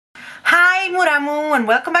Hi Muramu, and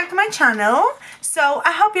welcome back to my channel. So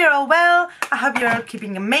I hope you're all well. I hope you're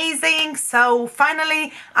keeping amazing. So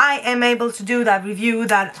finally I am able to do that review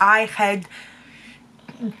that I had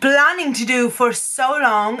planning to do for so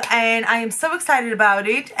long, and I am so excited about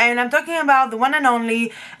it. And I'm talking about the one and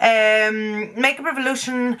only Makeup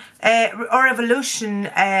Revolution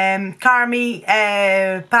Carmi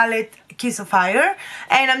palette Kiss of Fire.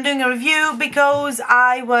 And I'm doing a review because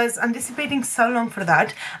I was anticipating so long for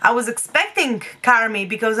that. I was expecting Carmi,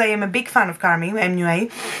 because I am a big fan of Carmi anyway.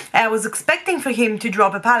 I was expecting for him to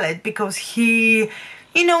drop a palette because he,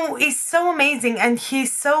 you know, is so amazing and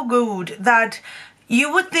he's so good that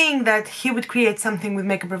you would think that he would create something with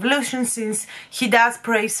Makeup Revolution, since he does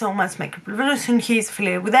praise so much Makeup Revolution, he's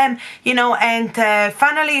affiliated with them, you know. And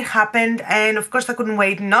finally it happened, and of course I couldn't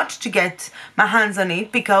wait not to get my hands on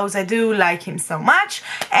it because I do like him so much.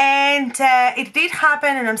 And it did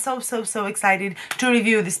happen, and I'm so excited to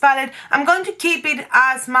review this palette. I'm going to keep it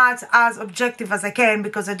as much as objective as I can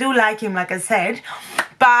because I do like him, like I said,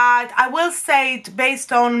 but I will say it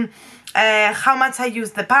based on how much I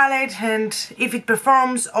use the palette and if it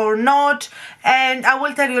performs or not, and I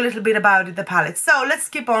will tell you a little bit about the palette. So let's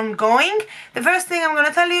keep on going. The first thing I'm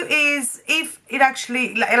gonna tell you is if it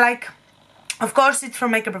actually, like, of course it's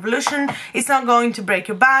from Makeup Revolution, it's not going to break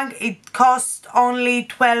your bank. It costs only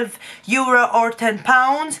 €12 or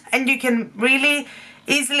 £10, and you can really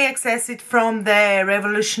easily access it from the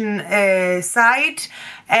Revolution site.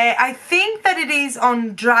 I think that it is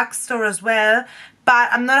on drugstore as well, but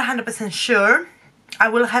I'm not 100% sure. I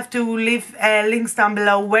will have to leave links down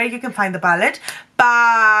below where you can find the palette.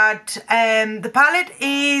 But the palette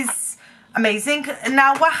is amazing.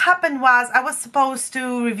 Now what happened was I was supposed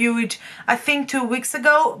to review it I think 2 weeks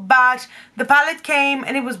ago, but the palette came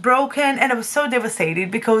and it was broken, and I was so devastated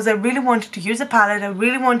because I really wanted to use the palette. I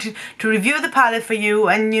really wanted to review the palette for you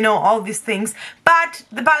and, you know, all these things, but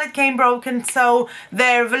the palette came broken. So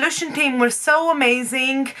the Revolution team were so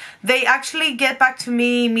amazing. They actually get back to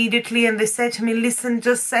me immediately and they said to me, listen,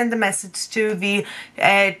 just send a message to the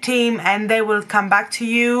team and they will come back to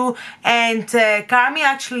you. And Carmi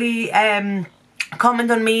actually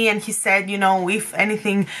comment on me, and he said, you know, if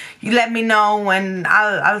anything you let me know and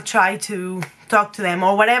I'll try to talk to them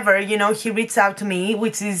or whatever, you know. He reached out to me,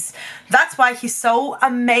 which is, that's why he's so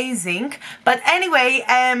amazing. But anyway,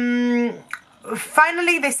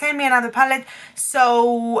 finally they sent me another palette.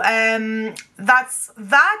 So that's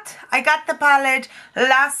that. I got the palette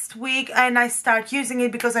last week and I start using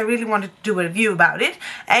it because I really wanted to do a review about it,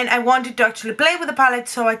 and I wanted to actually play with the palette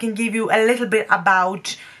so I can give you a little bit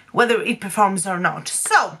about whether it performs or not.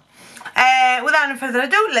 So without any further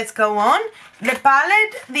ado, let's go on. The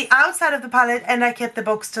palette, the outside of the palette, and I kept the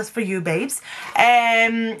box just for you babes,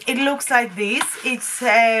 it looks like this. It's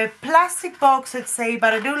a plastic box, let's say,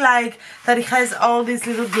 but I do like that it has all this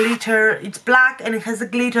little glitter. It's black and it has a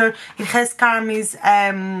glitter. It has Carmi's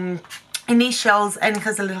initials and it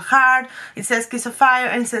has a little heart. It says Kiss of Fire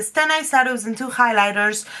and it says 10 eyeshadows and 2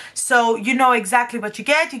 highlighters. So you know exactly what you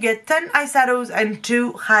get. You get 10 eyeshadows and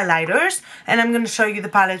 2 highlighters. And I'm going to show you the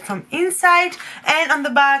palette from inside. And on the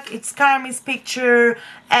back it's Carmi's picture.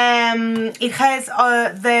 It has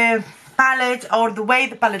the palette, or the way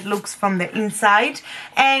the palette looks from the inside.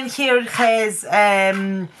 And here it has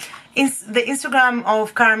the Instagram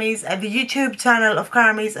of Carmi's, the YouTube channel of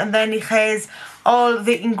Carmi's, and then it has all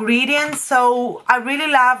the ingredients. So I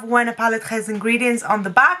really love when a palette has ingredients on the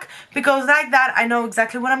back, because like that I know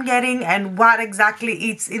exactly what I'm getting and what exactly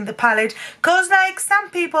it's in the palette. Because like some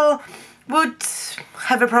people would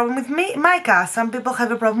have a problem with mica, some people have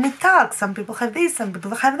a problem with talc, some people have this, some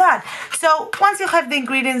people have that. So once you have the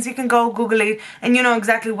ingredients, you can go Google it and you know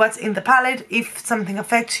exactly what's in the palette, if something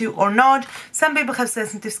affects you or not. Some people have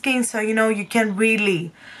sensitive skin, so you know you can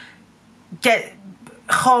really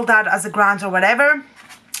hold that as a grant or whatever.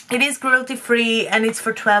 It is cruelty free and it's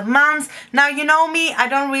for 12 months. Now you know me, I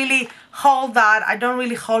don't really hold that. I don't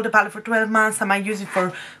really hold the palette for 12 months. I might use it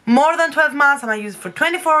for more than 12 months. I might use it for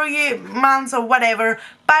 24 months or whatever,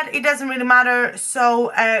 but it doesn't really matter.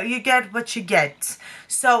 So you get what you get.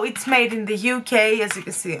 So it's made in the UK, as you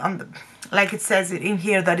can see on the, like it says it in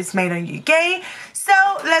here that it's made in UK. So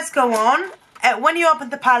let's go on. When you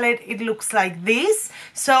open the palette, it looks like this.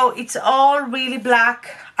 So it's all really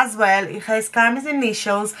black as well. It has Carmi's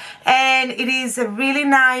initials and it is a really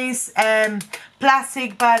nice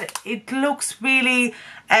plastic, but it looks really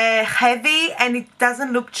heavy and it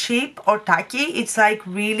doesn't look cheap or tacky. It's like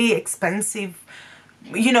really expensive,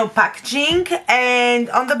 you know, packaging. And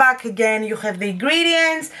on the back again you have the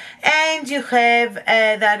ingredients, and you have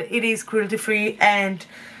that it is cruelty free, and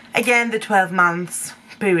again the 12 months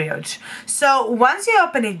period. So once you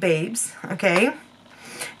open it, babes, okay,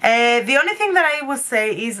 the only thing that I will say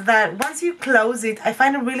is that once you close it, I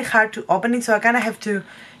find it really hard to open it, so I kind of have to,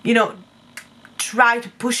 you know, try to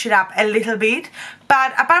push it up a little bit.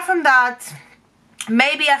 But apart from that,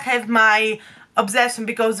 maybe I have my obsession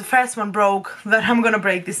because the first one broke, that I'm gonna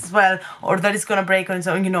break this as well, or that it's gonna break on its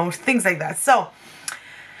own, you know, things like that. So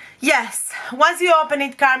yes, once you open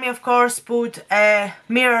it, Carmi of course put a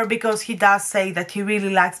mirror because he does say that he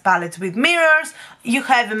really likes palettes with mirrors. You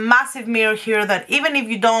have a massive mirror here that even if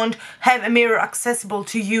you don't have a mirror accessible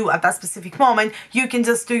to you at that specific moment, you can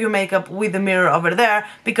just do your makeup with the mirror over there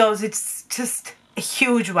because it's just a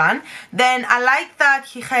huge one. Then I like that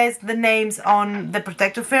he has the names on the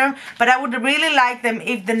protective film, but I would really like them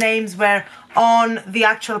if the names were on the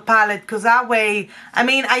actual palette, because that way, I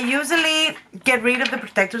mean, I usually get rid of the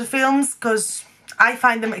protective films because I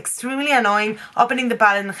find them extremely annoying opening the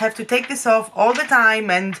palette and have to take this off all the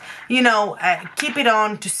time and, you know, keep it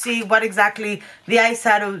on to see what exactly the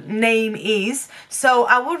eyeshadow name is. So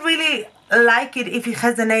I would really like it if it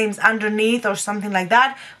has the names underneath or something like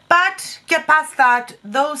that. But get past that,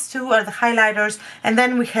 those two are the highlighters, and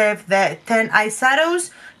then we have the 10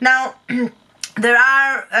 eyeshadows. Now there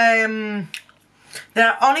are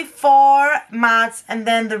only 4 mattes, and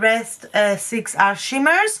then the rest 6 are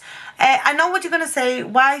shimmers. I know what you're gonna say,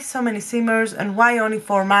 why so many shimmers and why only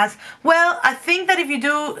 4 mattes? Well, I think that if you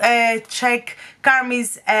do check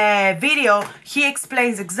Carmi's video, he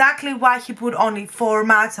explains exactly why he put only 4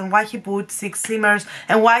 mattes and why he put 6 shimmers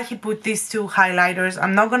and why he put these 2 highlighters.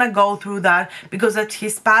 I'm not gonna go through that because that's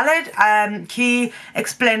his palette. He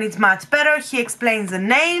explains it much better. He explains the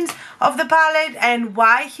names of the palette and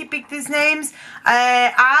why he picked these names.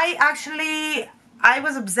 I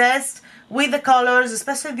was obsessed with the colors,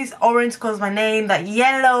 especially this orange calls my name, that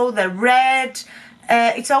yellow, the red.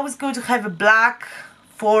 It's always good to have a black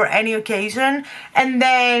for any occasion. And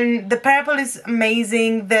then the purple is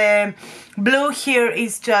amazing. The blue here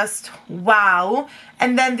is just wow.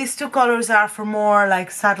 And then these 2 colors are for more like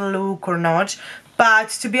subtle look or notch. But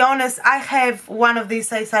to be honest, I have one of these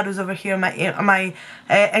eyeshadows over here, my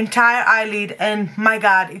entire eyelid, and my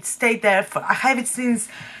god, it stayed there for, I have it since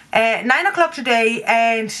 9 o'clock today,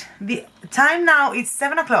 and the time now is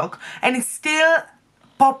 7 o'clock, and it's still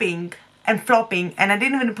popping and flopping, and I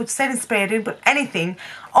didn't even put setting spray, I didn't put anything.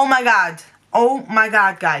 Oh my god,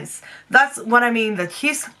 guys, that's what I mean, that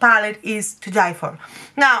his palette is to die for.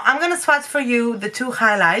 Now I'm gonna swatch for you the 2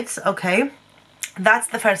 highlights, okay? That's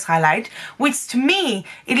the first highlight, which to me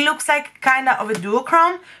it looks like kind of a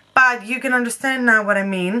duochrome, but you can understand now what I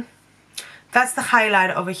mean. That's the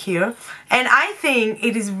highlight over here, and I think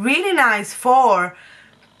it is really nice for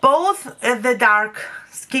both the dark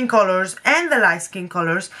skin colors and the light skin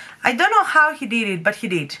colors. I don't know how he did it, but he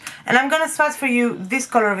did. And I'm gonna swatch for you this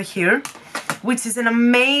color over here, which is an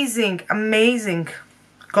amazing, amazing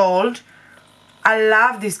gold. I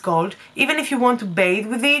love this gold. Even if you want to bathe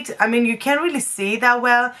with it, I mean, you can't really see it that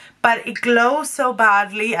well, but it glows so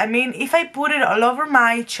badly. I mean, if I put it all over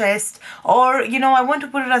my chest, or, you know, I want to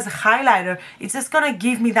put it as a highlighter, it's just gonna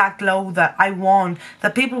give me that glow that I want,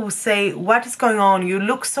 that people will say, what is going on? You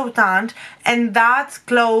look so tanned, and that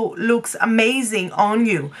glow looks amazing on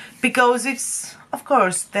you, because it's, of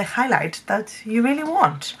course, the highlight that you really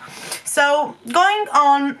want. So, going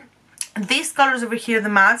on these colors over here, the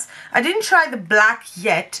mattes, I didn't try the black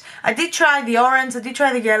yet. I did try the orange, I did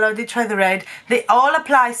try the yellow, I did try the red. They all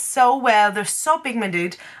apply so well, they're so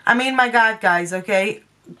pigmented. I mean, my god, guys, okay?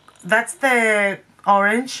 That's the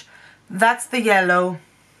orange, that's the yellow,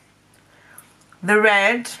 the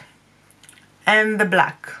red, and the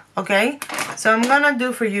black, okay? So I'm gonna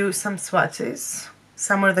do for you some swatches,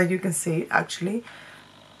 somewhere that you can see, actually.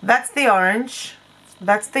 That's the orange,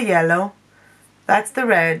 that's the yellow, that's the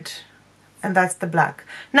red, and that's the black.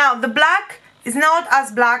 Now, the black is not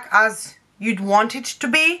as black as you'd want it to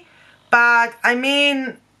be, but I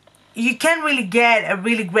mean, you can't really get a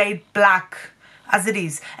really great black as it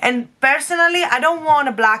is. And personally, I don't want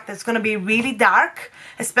a black that's gonna be really dark,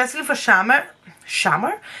 especially for summer,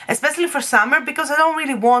 especially for summer, because I don't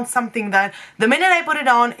really want something that the minute I put it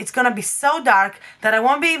on, it's gonna be so dark that I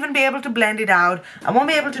won't even be able to blend it out. I won't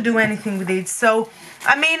be able to do anything with it. So,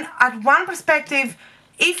 I mean, at one perspective,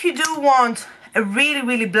 if you do want a really,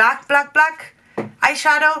 really black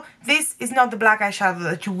eyeshadow, this is not the black eyeshadow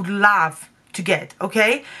that you would love to get,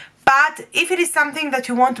 okay? But if it is something that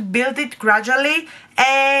you want to build it gradually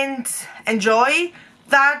and enjoy,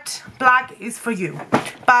 that black is for you.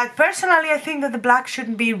 But personally, I think that the black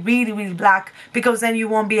shouldn't be really, really black, because then you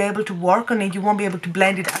won't be able to work on it, you won't be able to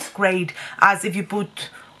blend it as great as if you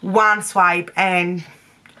put one swipe and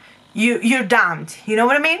you're damned, you know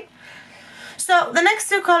what I mean? So the next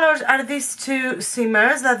two colors are these two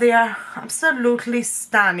shimmers that they are absolutely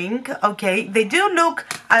stunning. Okay, they do look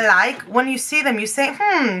alike. When you see them, you say,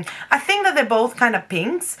 I think that they're both kind of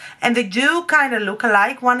pinks, and they do kind of look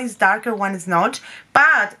alike. One is darker, one is not.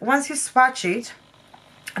 But once you swatch it,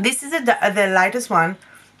 this is the lightest one,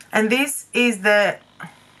 and this is the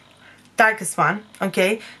darkest one.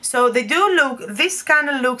 Okay, so they do look, this kind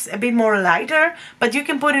of looks a bit more lighter, but you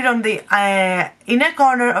can put it on the inner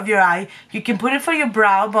corner of your eye, you can put it for your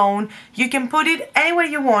brow bone, you can put it anywhere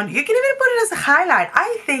you want, you can even put it as a highlight.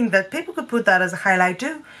 I think that people could put that as a highlight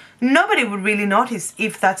too. Nobody would really notice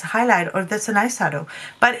if that's a highlight or if that's an eyeshadow,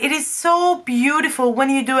 but it is so beautiful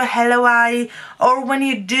when you do a hello eye, or when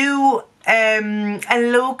you do a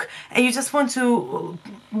look and you just want to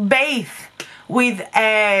bathe with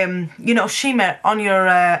you know, shimmer on your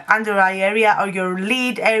under eye area or your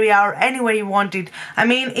lid area or anywhere you want it. I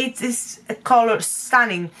mean, it is a color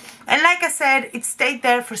stunning, and like I said, it stayed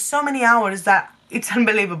there for so many hours that it's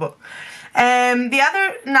unbelievable. The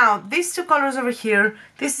other, now these two colors over here,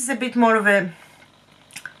 this is a bit more of a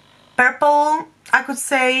purple, I could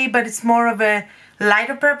say, but it's more of a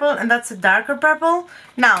lighter purple, and that's a darker purple.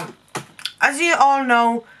 Now, as you all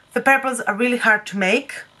know, the purples are really hard to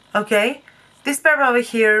make, okay? This purple over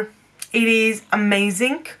here, it is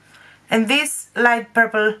amazing. And this light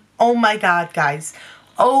purple, oh my god, guys.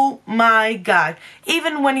 Oh my god.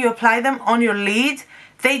 Even when you apply them on your lid,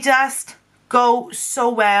 they just go so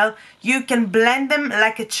well. You can blend them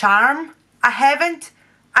like a charm. I haven't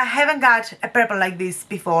got a purple like this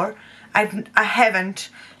before. I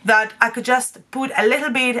haven't. That I could just put a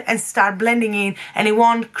little bit and start blending in, and it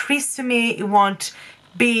won't crease to me, it won't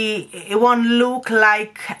look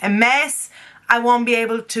like a mess. I won't be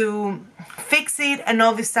able to fix it and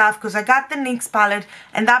all this stuff, because I got the NYX palette,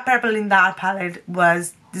 and that purple in that palette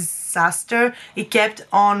was disaster. It kept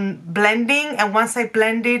on blending, and once I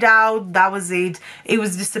blended out, that was it. It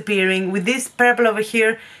was disappearing. With this purple over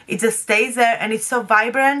here, it just stays there, and it's so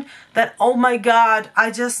vibrant that, oh my god, I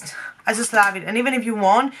just love it. And even if you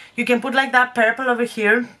want, you can put like that purple over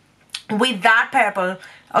here with that purple,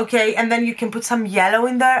 okay, and then you can put some yellow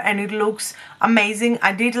in there and it looks amazing.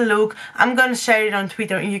 I did a look, I'm gonna share it on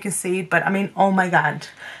Twitter and you can see it, but I mean, oh my god.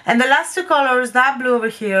 And the last two colors, that blue over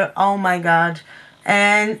here, oh my god,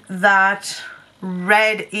 and that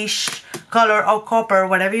reddish color or copper,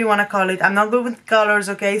 whatever you want to call it. I'm not good with colors,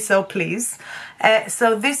 okay, so please.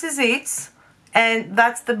 So this is it, and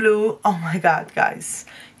that's the blue. Oh my god, guys,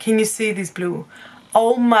 can you see this blue?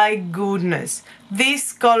 Oh my goodness,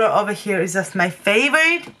 this color over here is just my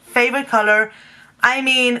favorite color. I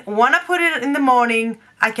mean, when I put it in the morning,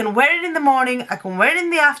 I can wear it in the morning, I can wear it in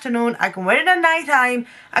the afternoon, I can wear it at nighttime,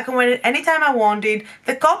 I can wear it anytime I want it.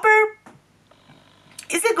 The copper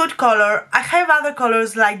is a good color. I have other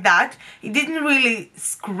colors like that. It didn't really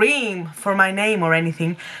scream for my name or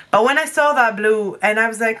anything, but when I saw that blue, and I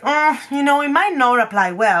was like, oh, you know, it might not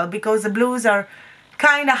apply well because the blues are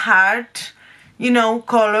kind of hard, you know,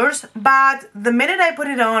 colors. But the minute I put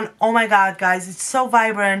it on, oh my god, guys, it's so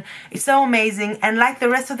vibrant, it's so amazing. And like the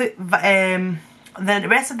rest of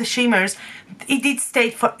the shimmers, it did stay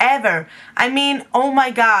forever. I mean, oh my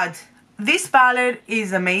god, this palette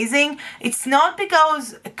is amazing. It's not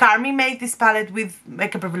because Carmi made this palette with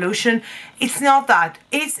Makeup Revolution. It's not that.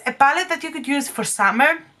 It's a palette that you could use for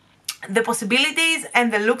summer. The possibilities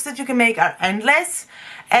and the looks that you can make are endless.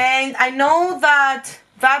 And I know that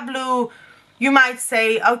that blue, you might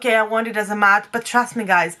say, okay, I want it as a matte, but trust me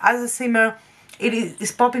guys, as a shimmer, it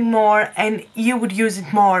is popping more and you would use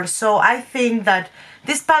it more. So I think that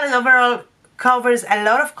this palette overall covers a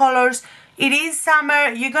lot of colors. It is summer,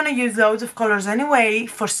 you're gonna use loads of colors anyway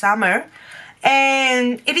for summer.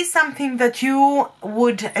 And it is something that you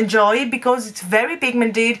would enjoy because it's very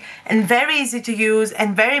pigmented and very easy to use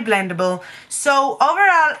and very blendable. So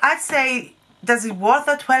overall, I'd say, does it worth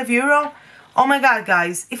that €12? Oh my god,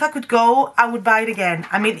 guys, if I could go, I would buy it again.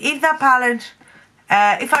 I mean, if that palette,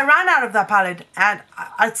 if I ran out of that palette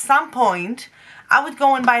at some point, I would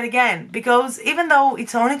go and buy it again, because even though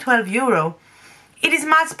it's only €12, it is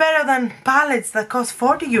much better than palettes that cost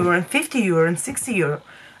 €40 and €50 and €60.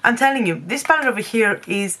 I'm telling you, this palette over here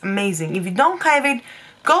is amazing. If you don't have it,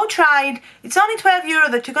 go try it. It's only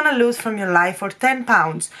 €12 that you're gonna lose from your life, for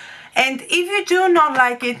 £10. And if you do not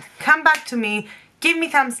like it, come back to me, give me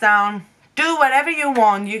thumbs down, do whatever you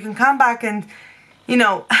want. You can come back and, you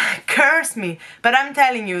know, curse me. But I'm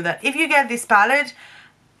telling you that if you get this palette,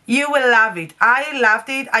 you will love it. I loved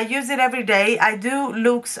it. I use it every day. I do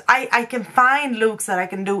looks. I can find looks that I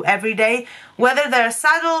can do every day. Whether they're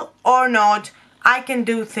subtle or not, I can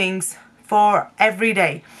do things for every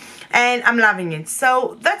day. and I'm loving it.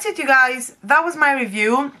 So that's it, you guys. That was my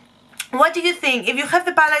review. What do you think? If you have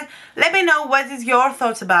the palette, let me know what is your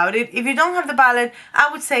thoughts about it. If you don't have the palette,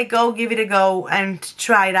 I would say go give it a go and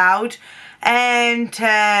try it out. And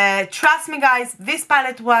trust me, guys, this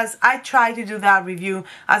palette was, I tried to do that review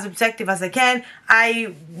as objective as I can.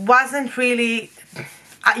 I wasn't really,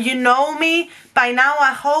 you know me by now.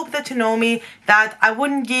 I hope that you know me, that I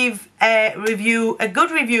wouldn't give a review, a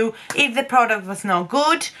good review, if the product was not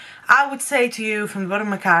good. I would say to you from the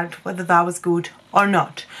bottom of my heart whether that was good or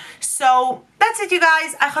not. So that's it, you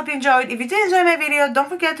guys. I hope you enjoyed. If you did enjoy my video, don't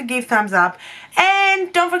forget to give thumbs up,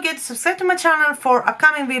 and don't forget to subscribe to my channel for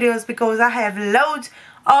upcoming videos, because I have loads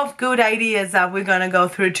of good ideas that we're gonna go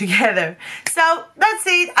through together. So that's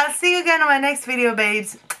it. I'll see you again on my next video,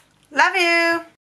 babes. Love you.